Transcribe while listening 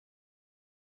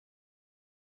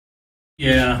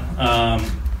Yeah,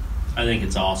 I think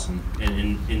it's awesome,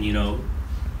 and you know,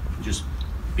 just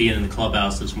being in the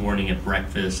clubhouse this morning at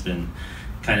breakfast and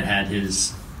kind of had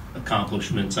his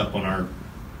accomplishments up on our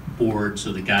board,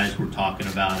 so the guys were talking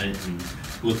about it and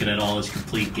looking at all his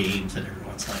complete games, and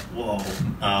everyone's like, whoa.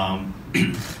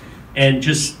 And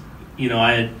just, you know,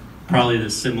 I had probably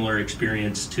the similar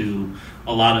experience to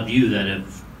a lot of you that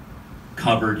have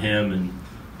covered him,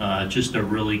 and just a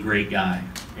really great guy.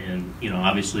 And, you know,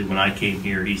 obviously when I came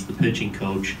here, he's the pitching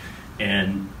coach,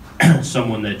 and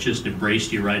someone that just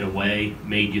embraced you right away,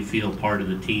 made you feel part of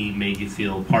the team, made you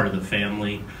feel part of the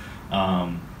family.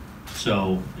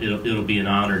 So it'll be an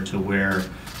honor to wear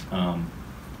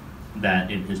that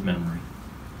in his memory.